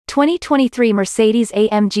2023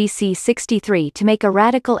 Mercedes-AMG C63 to make a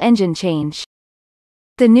radical engine change.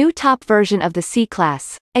 The new top version of the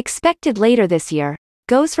C-Class, expected later this year,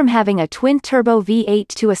 goes from having a twin-turbo V8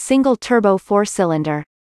 to a single-turbo four-cylinder.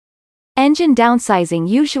 Engine downsizing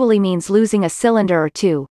usually means losing a cylinder or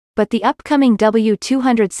two, but the upcoming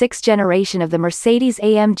W206 generation of the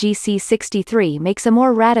Mercedes-AMG C63 makes a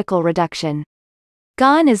more radical reduction.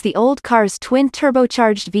 Gone is the old car's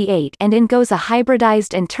twin-turbocharged V8 and in goes a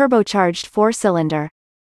hybridized and turbocharged four-cylinder.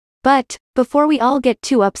 But, before we all get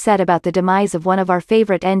too upset about the demise of one of our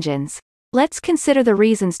favorite engines, let's consider the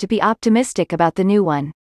reasons to be optimistic about the new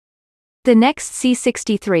one. The next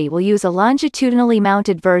C63 will use a longitudinally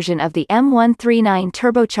mounted version of the M139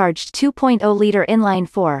 turbocharged 2.0-liter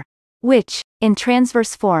inline-4, which, in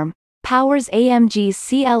transverse form, powers AMG's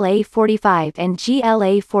CLA45 and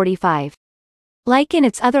GLA45. Like in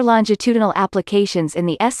its other longitudinal applications in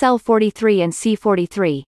the SL43 and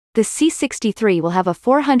C43, the C63 will have a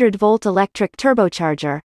 400-volt electric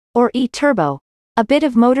turbocharger, or e-turbo, a bit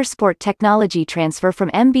of motorsport technology transfer from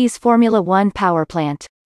MB's Formula One power plant.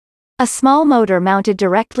 A small motor mounted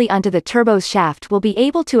directly onto the turbo's shaft will be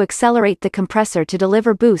able to accelerate the compressor to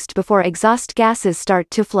deliver boost before exhaust gases start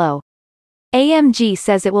to flow. AMG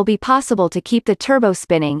says it will be possible to keep the turbo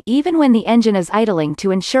spinning even when the engine is idling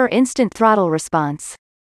to ensure instant throttle response.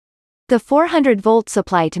 The 400-volt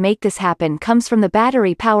supply to make this happen comes from the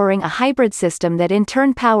battery powering a hybrid system that in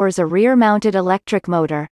turn powers a rear-mounted electric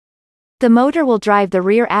motor. The motor will drive the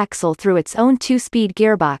rear axle through its own two-speed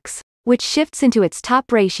gearbox, which shifts into its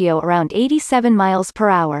top ratio around 87 miles per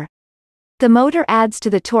hour. The motor adds to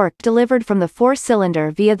the torque delivered from the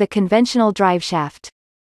four-cylinder via the conventional driveshaft.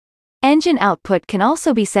 Engine output can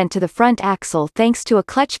also be sent to the front axle thanks to a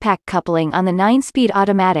clutch pack coupling on the 9-speed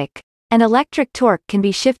automatic, and electric torque can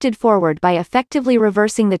be shifted forward by effectively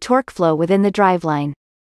reversing the torque flow within the driveline.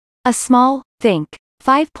 A small, think,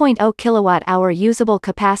 5.0 kilowatt-hour usable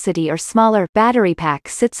capacity or smaller battery pack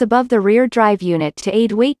sits above the rear drive unit to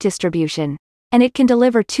aid weight distribution, and it can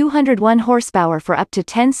deliver 201 horsepower for up to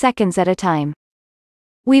 10 seconds at a time.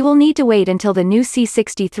 We will need to wait until the new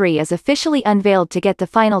C63 is officially unveiled to get the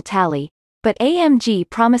final tally, but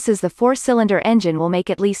AMG promises the four-cylinder engine will make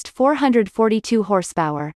at least 442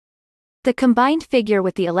 horsepower. The combined figure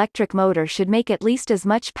with the electric motor should make at least as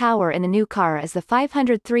much power in the new car as the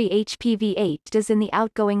 503 HP V8 does in the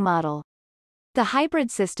outgoing model. The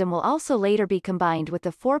hybrid system will also later be combined with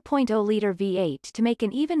the 4.0-liter V8 to make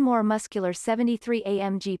an even more muscular 73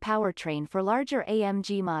 AMG powertrain for larger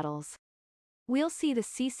AMG models. We'll see the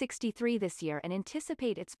C63 this year and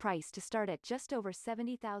anticipate its price to start at just over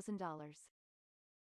 $70,000.